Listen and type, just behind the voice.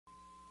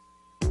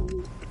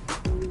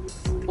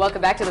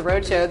Welcome back to the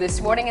Road Show.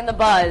 This morning in the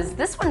Buzz.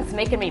 This one's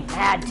making me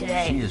mad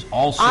today. She is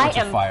all sorts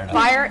of fired up.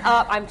 Fired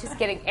up. I'm just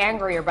getting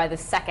angrier by the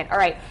second. All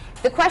right.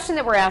 The question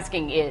that we're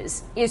asking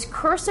is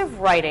cursive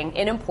writing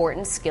an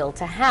important skill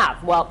to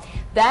have? Well,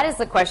 that is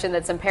the question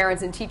that some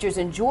parents and teachers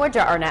in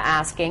Georgia are now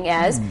asking,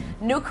 as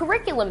new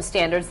curriculum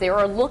standards there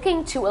are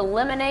looking to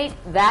eliminate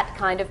that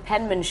kind of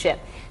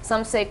penmanship.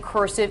 Some say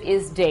cursive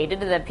is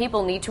dated and that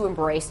people need to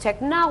embrace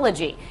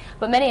technology.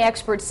 But many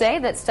experts say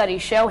that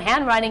studies show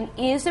handwriting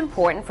is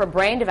important for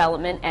brain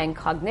development and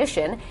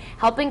cognition,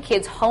 helping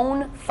kids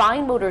hone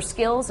fine motor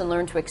skills and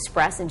learn to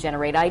express and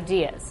generate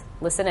ideas.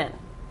 Listen in.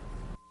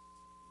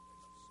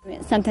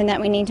 It's something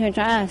that we need to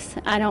address.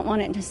 I don't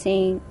want it to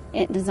see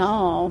it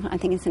dissolve. I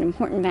think it's an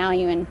important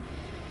value and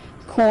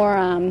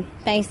core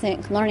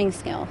basic learning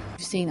skill.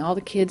 I've seen all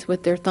the kids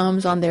with their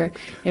thumbs on they're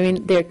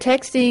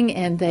texting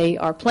and they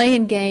are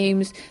playing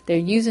games. They're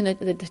using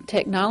the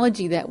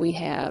technology that we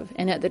have.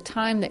 And at the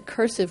time that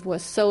cursive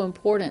was so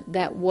important,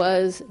 that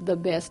was the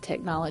best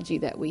technology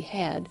that we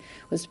had,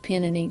 was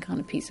pen and ink on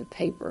a piece of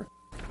paper.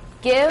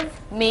 Give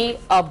me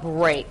a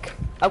break,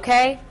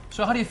 okay?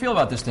 So how do you feel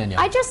about this,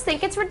 Danielle? I just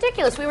think it's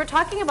ridiculous. We were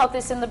talking about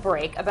this in the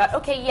break about,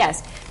 okay,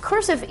 yes,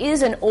 cursive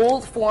is an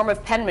old form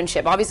of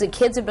penmanship. Obviously,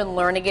 kids have been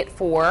learning it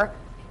for,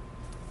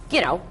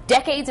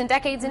 decades and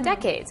decades and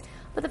decades.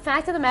 But the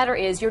fact of the matter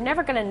is, you're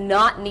never going to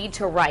not need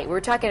to write. We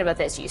were talking about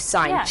this. You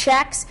sign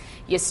checks.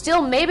 You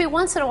still maybe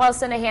once in a while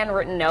send a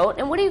handwritten note.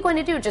 And what are you going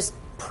to do? Just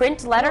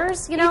print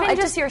letters? Even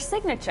just your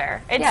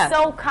signature. It's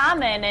so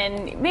common,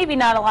 and maybe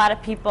not a lot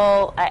of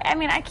people. I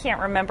mean, I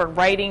can't remember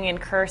writing in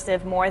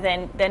cursive more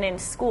than in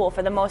school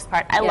for the most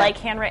part. I like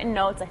handwritten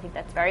notes. I think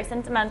that's very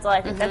sentimental.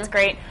 I think that's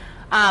great.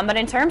 But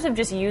in terms of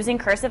just using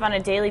cursive on a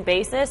daily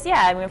basis,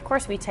 I mean, of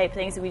course we type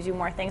things and we do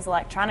more things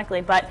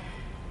electronically, but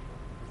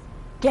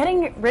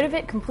getting rid of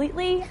it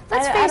completely?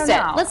 Let's face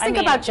it. Let's think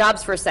about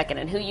jobs for a second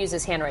and who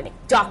uses handwriting.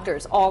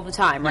 Doctors all the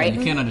time, right?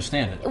 You can't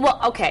understand it. Well,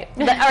 okay.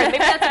 All right, maybe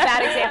that's a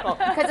bad example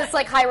because it's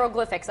like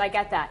hieroglyphics. I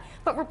get that.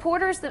 But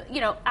reporters,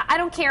 I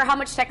don't care how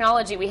much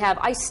technology we have.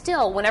 I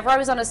still, whenever I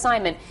was on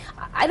assignment,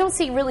 I don't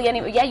see really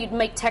any. Yeah, you'd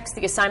make text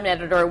the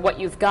assignment editor what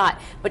you've got.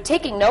 But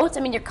taking notes,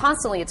 I mean, you're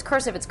constantly, it's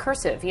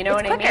cursive. You know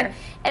what I mean?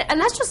 And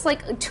that's just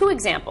like two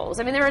examples.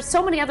 I mean, there are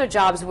so many other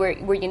jobs where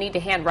you need to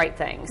handwrite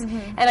things.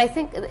 And I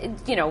think,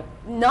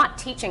 not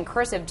teaching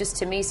cursive just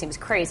to me seems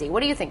crazy.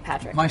 What do you think,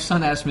 Patrick? My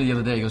son asked me the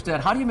other day, he goes,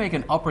 Dad, how do you make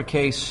an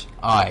uppercase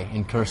I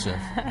in cursive?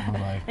 I'm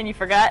like, and you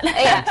forgot?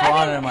 I'm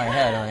drawing it in my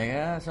head.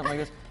 I'm like, something like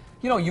this.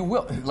 You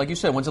will, like you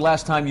said, when's the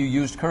last time you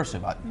used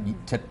cursive?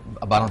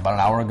 About an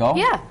hour ago?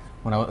 Yeah.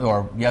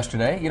 Or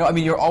yesterday?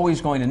 You're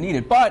always going to need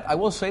it. But I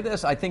will say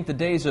this, I think the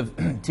days of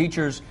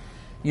teachers,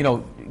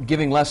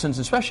 giving lessons,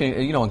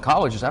 especially, in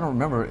colleges, I don't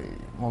remember,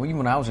 well, even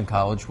when I was in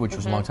college, which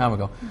was a long time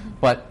ago,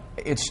 but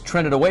it's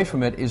trended away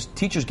from it, is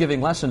teachers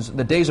giving lessons,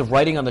 the days of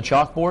writing on the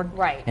chalkboard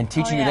and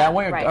teaching you that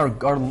way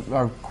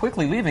are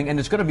quickly leaving, and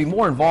it's going to be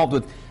more involved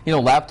with,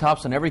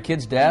 laptops on every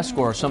kid's desk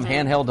or some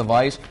handheld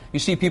device. You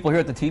see people here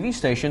at the TV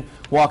station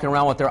walking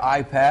around with their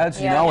iPads,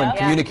 and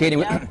communicating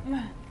with...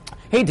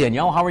 Hey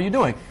Danielle, how are you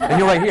doing? And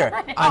you're right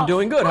here. I'm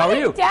doing good. How are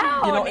you?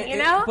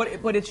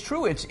 But it's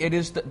true.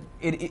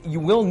 You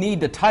will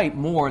need to type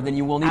more than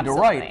you will need to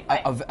write.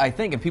 I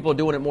think, and people are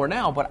doing it more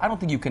now. But I don't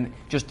think you can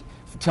just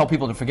tell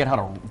people to forget how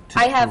to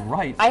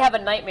write. I have a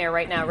nightmare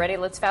right now. Ready?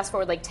 Let's fast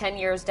forward like 10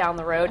 years down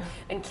the road,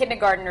 and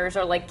kindergartners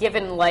are like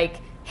given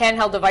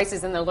handheld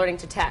devices and they're learning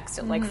to text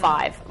at like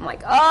 5. I'm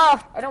like,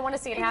 I don't want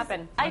to see it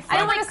happen. I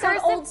don't want to sound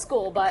old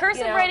school, but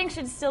cursive writing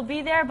should still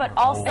be there, but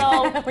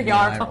also we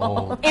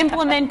are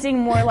implementing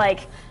more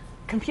like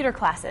computer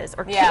classes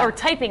or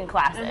typing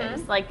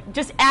classes, like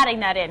just adding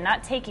that in,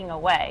 not taking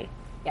away.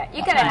 Yeah,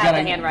 you gotta have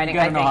the handwriting.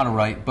 You gotta know how to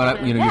write.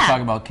 But you talk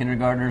about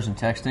kindergartners and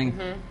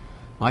texting.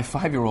 My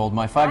 5-year-old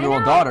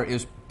daughter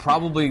is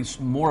probably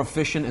more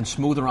efficient and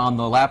smoother on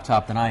the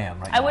laptop than I am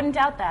right now. I wouldn't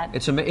doubt that.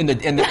 It's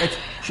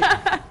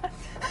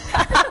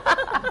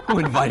who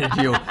invited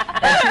you?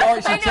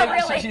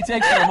 And she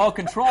takes the remote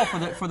control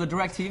for the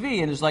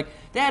DirecTV and is like,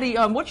 Daddy,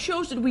 what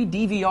shows did we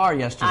DVR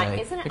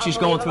yesterday? And she's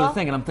going through the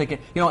thing, and I'm thinking,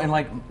 and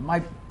like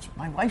my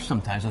wife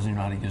sometimes doesn't even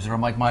know how to use it. Or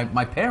like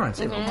my parents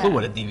have no clue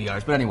what a DVR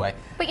is. But anyway,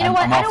 but you know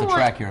what? I'm off the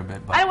track here a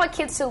bit. But I don't want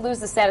kids to lose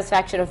the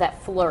satisfaction of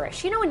that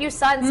flourish. When you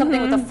sign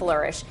something with a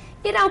flourish,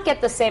 you don't get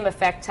the same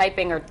effect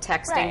typing or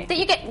texting. That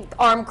you get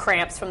arm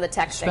cramps from the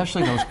texting.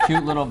 Especially those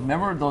cute little.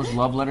 Remember those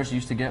love letters you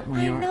used to get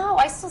when you were? No,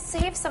 I still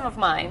save some of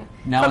mine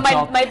now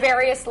from my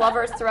various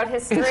lovers throughout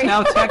history. It's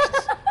now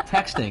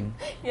texting.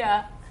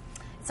 Yeah,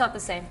 it's not the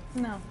same.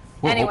 No.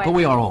 Anyway, but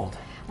we are old.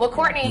 Well,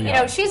 Courtney,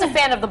 she's a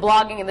fan of the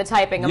blogging and the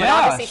typing. I mean,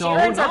 obviously she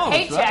earns her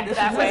paycheck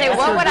that way.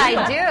 What would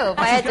I do if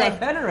I had to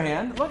pen in her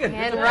hand? Look at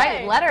and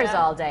write letters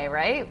all day,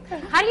 right?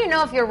 How do you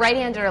know if you're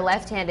right-handed or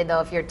left-handed though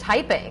if you're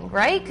typing,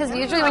 right? Because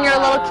usually when you're a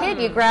little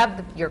kid, you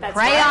grab your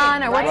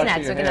crayon or what's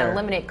next? We're going to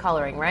eliminate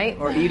coloring, right?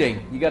 Or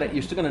eating.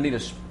 You're still going to need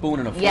a spoon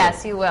and a fork.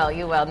 Yes, you will.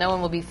 You will. No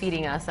one will be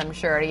feeding us, I'm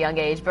sure, at a young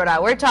age.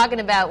 But we're talking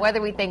about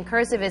whether we think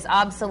cursive is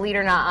obsolete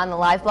or not on the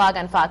live blog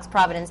on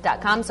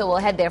foxprovidence.com. So we'll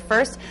head there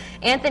first.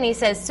 Anthony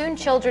says soon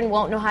children children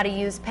won't know how to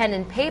use pen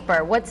and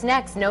paper. What's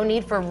next? No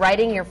need for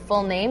writing your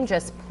full name,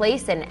 just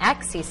place an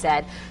X, he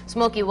said.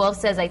 Smokey Wolf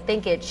says, I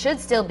think it should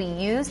still be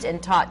used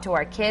and taught to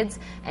our kids.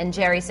 And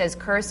Jerry says,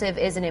 cursive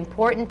is an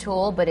important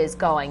tool, but is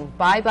going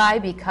bye-bye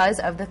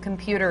because of the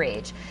computer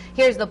age.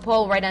 Here's the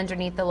poll right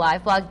underneath the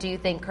live blog. Do you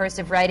think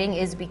cursive writing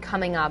is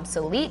becoming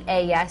obsolete?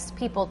 A, yes,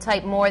 people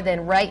type more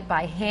than write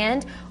by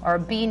hand. Or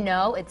B,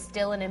 no, it's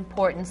still an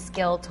important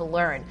skill to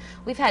learn.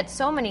 We've had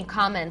so many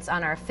comments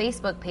on our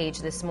Facebook page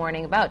this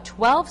morning, about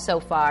 12 so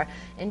far.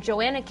 And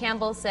Joanna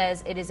Campbell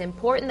says, it is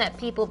important that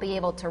people be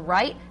able to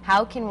write.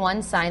 How can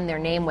one sign their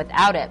name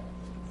without it?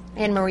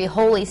 Anne Marie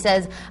Holy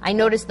says, I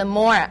notice the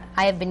more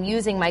I have been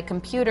using my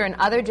computer and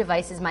other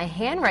devices, my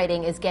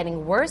handwriting is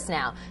getting worse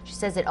now. She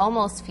says it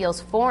almost feels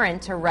foreign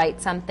to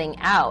write something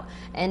out.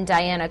 And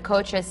Diana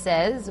Kocha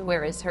says,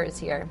 where is hers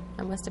here?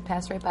 I must have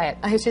passed right by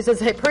it. She says,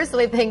 I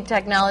personally think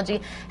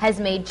technology has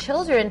made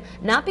children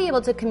not be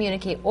able to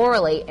communicate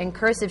orally, and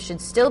cursive should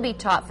still be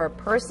taught for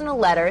personal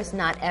letters.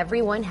 Not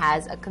everyone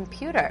has a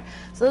computer.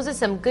 So those are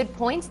some good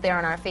points there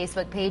on our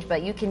Facebook page,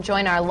 but you can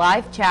join our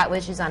live chat,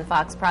 which is on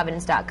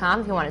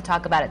foxprovidence.com if you want to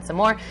talk about it some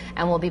more,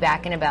 and we'll be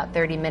back in about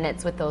 30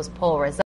 minutes with those poll results.